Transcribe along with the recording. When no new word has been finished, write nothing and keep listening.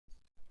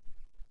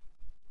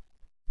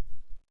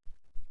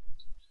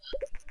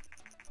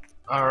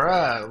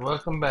Alright,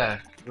 welcome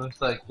back.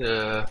 Looks like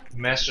the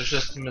Master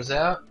System is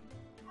out.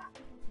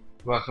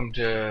 Welcome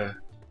to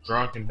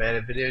Drunk and Bad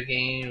at Video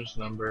Games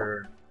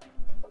number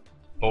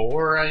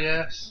 4, I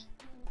guess.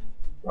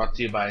 Brought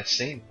to you by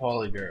St.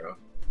 Pauli Girl,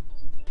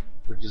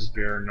 which is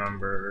beer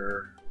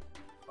number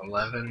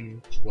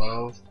 11,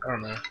 12, I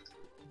don't know.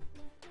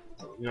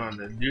 We want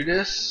to do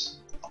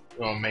this.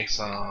 We want to make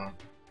some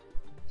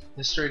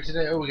history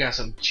today. Oh, we got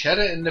some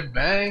cheddar in the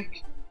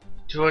bank.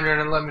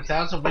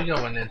 211,000. We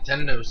going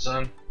Nintendo,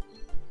 son.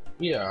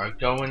 We are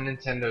going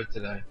Nintendo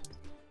today.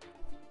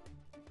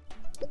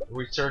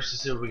 Research to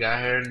see what we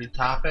got here. New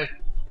topic.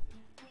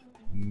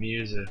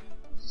 Music.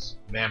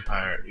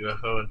 Vampire.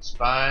 UFO and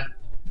spy.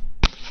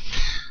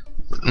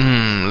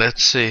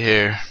 Let's see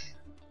here.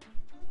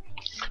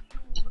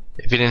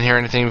 If you didn't hear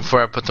anything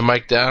before I put the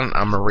mic down,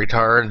 I'm a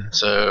retard.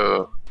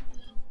 So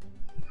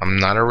I'm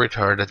not a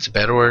retard. That's a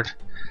bad word.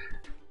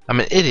 I'm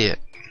an idiot.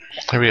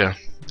 Here we go.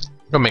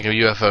 We're gonna make a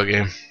UFO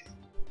game.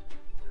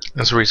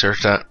 Let's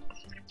research that.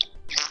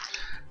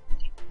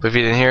 But if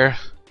you didn't hear,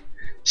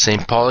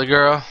 St. Pauli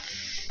Girl,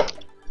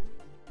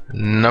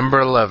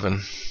 number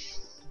 11.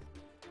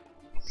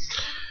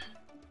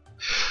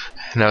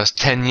 And that was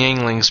 10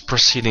 Yinglings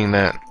preceding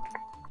that.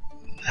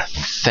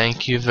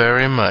 Thank you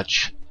very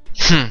much.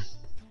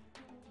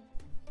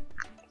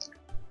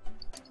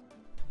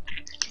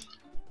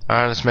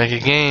 Alright, let's make a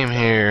game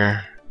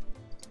here.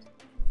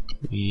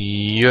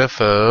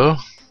 UFO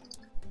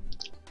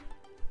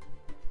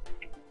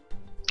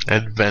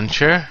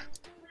Adventure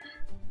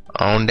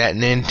on that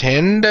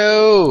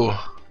Nintendo.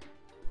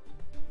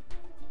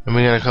 And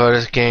we're gonna call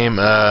this game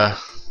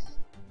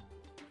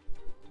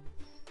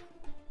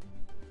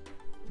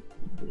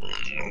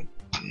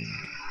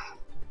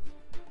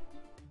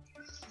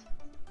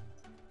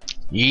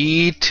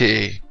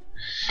E.T.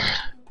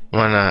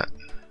 Why not?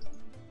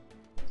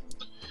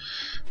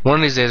 One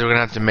of these days we're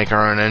gonna have to make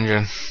our own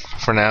engine.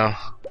 For now,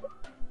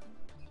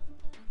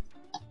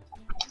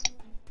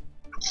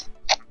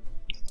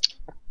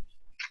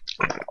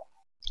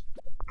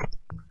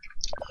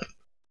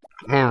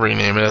 we'll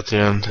rename it at the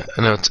end.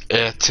 I know it's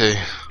E.T.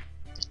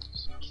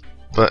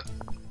 but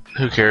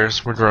who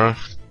cares? We're drunk.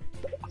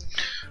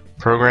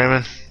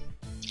 Programming.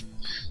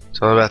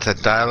 It's all about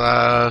that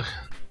dialogue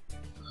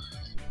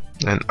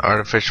and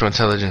artificial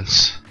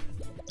intelligence.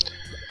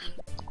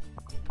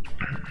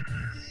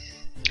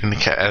 And I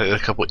added a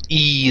couple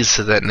E's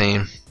to that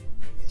name.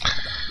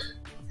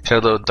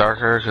 Got a little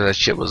darker because that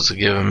shit was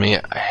giving me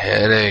a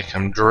headache.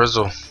 I'm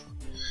drizzle.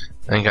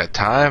 I ain't got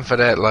time for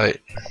that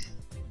light.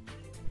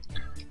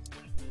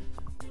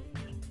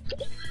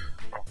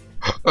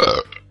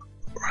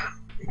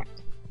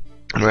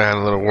 We had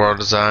a little world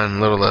design, a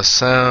little less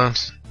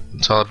sound.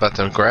 It's all about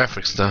them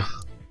graphics though.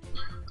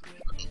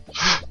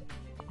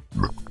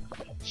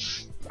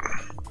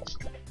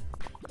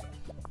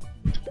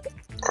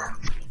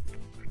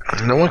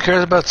 No one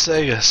cares about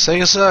Sega.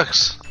 Sega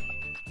sucks.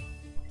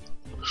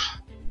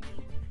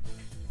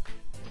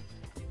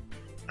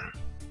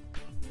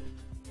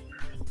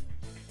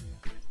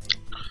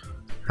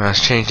 Let's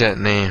change that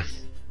name.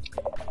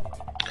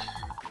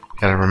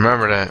 Gotta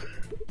remember that.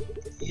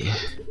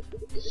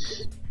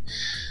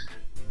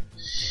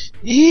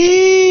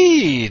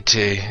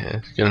 E.T.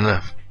 That's good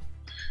enough.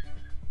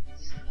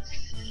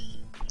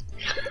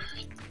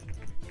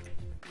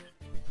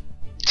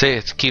 See,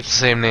 it keeps the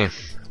same name.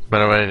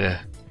 But what I did.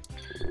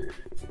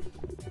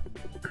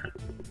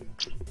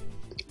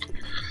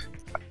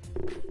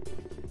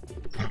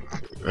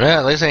 Well,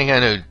 at least I ain't got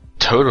no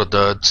total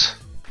duds.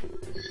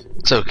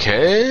 It's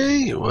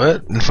okay.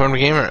 What? Informed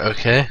gamer?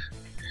 Okay.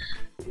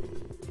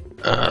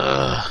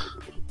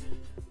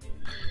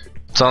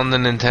 It's on the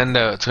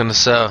Nintendo. It's gonna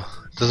sell.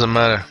 It doesn't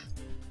matter.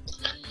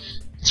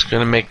 It's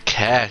gonna make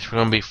cash. We're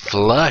gonna be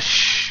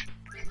flush.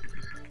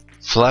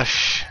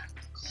 Flush.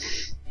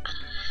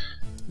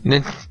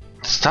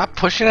 Stop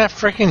pushing that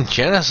freaking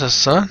Genesis,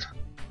 son.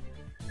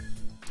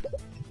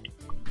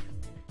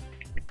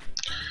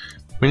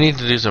 We need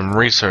to do some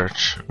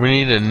research. We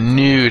need a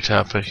new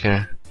topic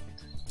here.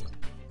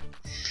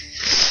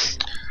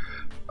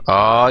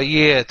 Oh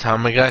yeah,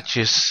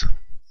 Tamagotchis.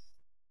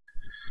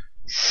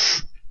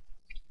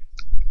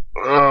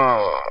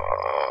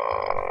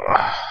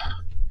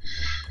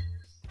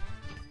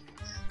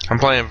 I'm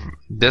playing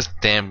this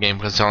damn game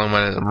because it's the only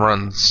one that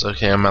runs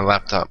okay on my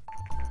laptop.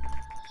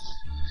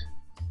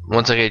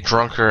 Once I get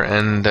drunker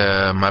and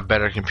my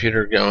better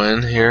computer go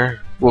in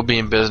here, we'll be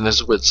in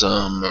business with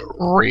some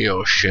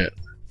real shit.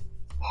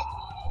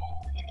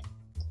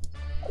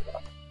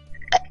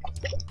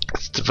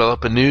 Let's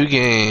develop a new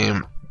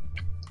game.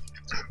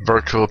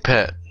 Virtual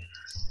Pet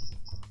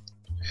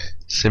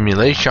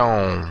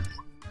Simulation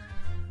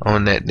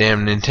on that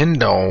damn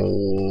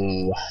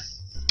Nintendo.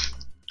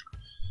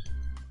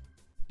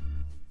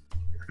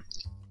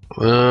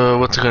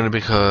 What's it gonna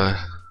be called?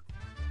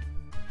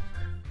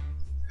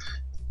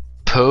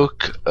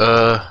 Poke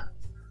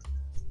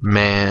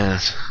Man.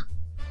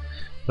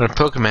 What a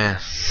Pokemon.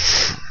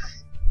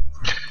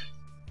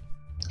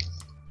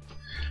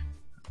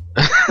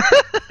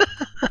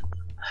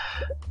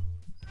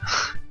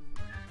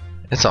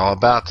 It's all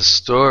about the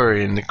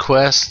story and the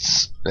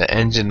quests. The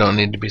engine don't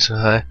need to be so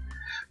high.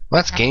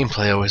 Why's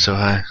gameplay always so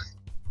high?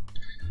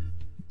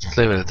 Let's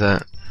leave it at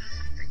that.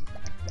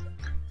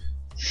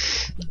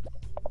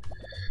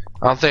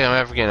 I don't think I'm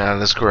ever getting out of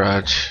this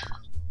garage.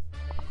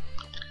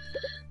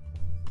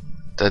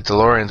 That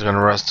DeLorean's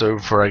gonna rust over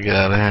before I get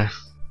out of here.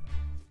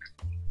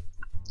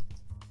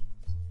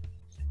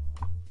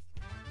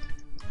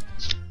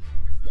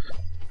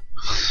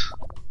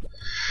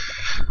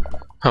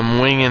 I'm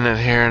winging it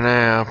here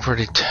now,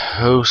 pretty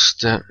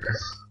toasted.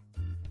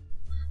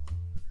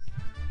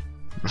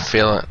 I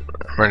feel it.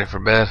 I'm ready for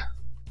bed.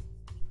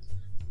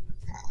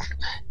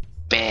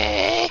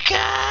 Pick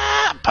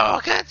up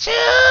Pikachu!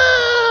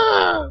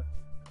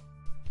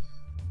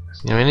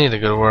 Yeah, we need a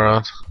good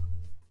world.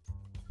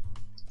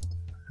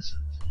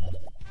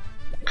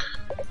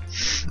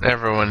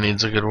 Everyone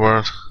needs a good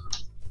world.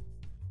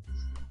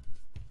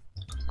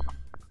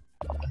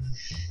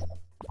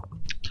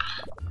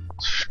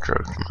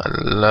 Stroke my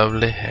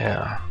lovely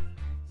hair.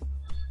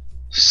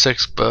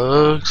 6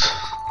 bugs.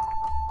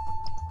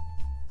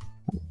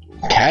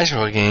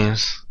 Casual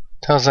games.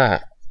 How's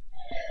that?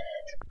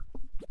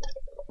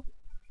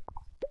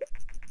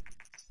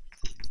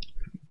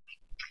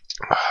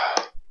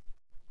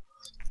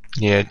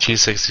 Yeah,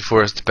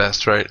 G64 is the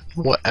best, right?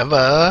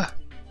 Whatever.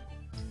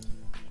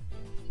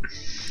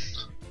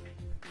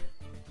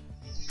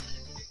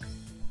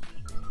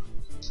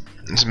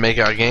 Let's make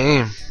our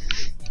game.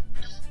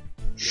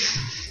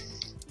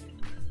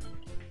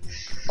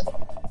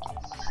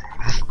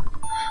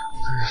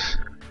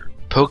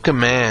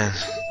 Pokemon.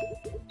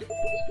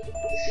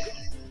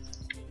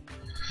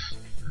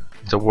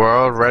 The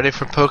world ready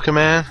for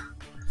Pokemon?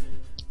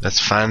 Let's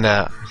find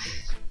out.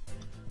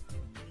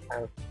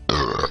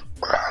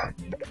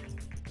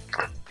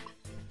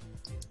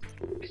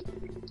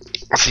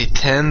 I see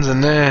 10s in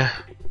there.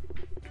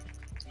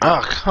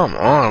 Oh, come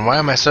on. Why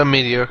am I so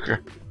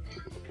mediocre?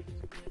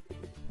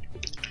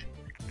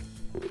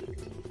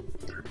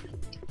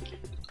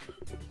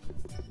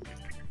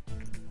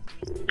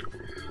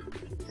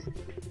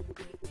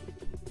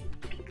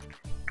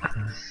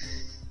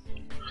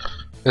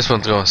 This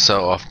one's going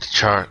so off the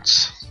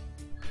charts.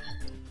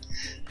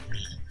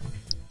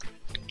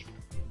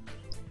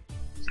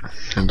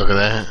 And look at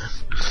that.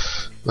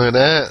 Look at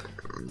that.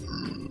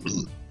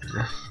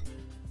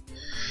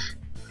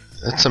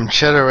 That's some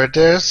cheddar right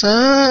there,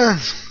 son.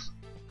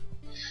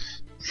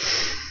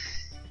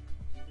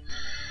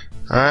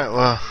 Alright,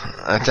 well,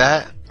 at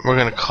that, we're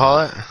gonna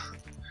call it.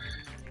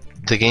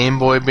 The Game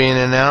Boy being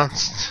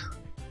announced.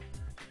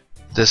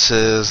 This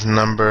is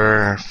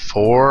number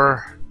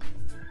 4,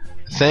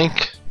 I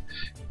think.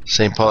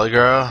 St. Pauli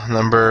Girl,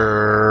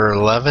 number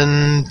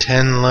 11,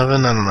 10,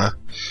 11, I don't know.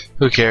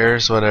 Who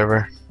cares,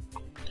 whatever.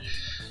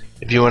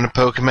 If you want a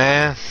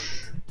Pokemon,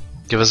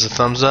 give us a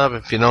thumbs up.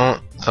 If you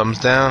don't, thumbs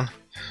down.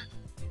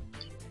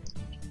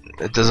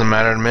 It doesn't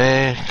matter to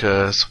me,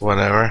 cause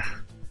whatever.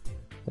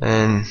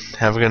 And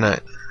have a good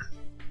night.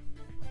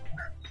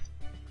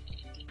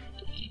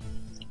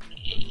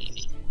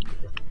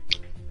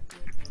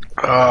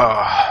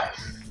 Oh.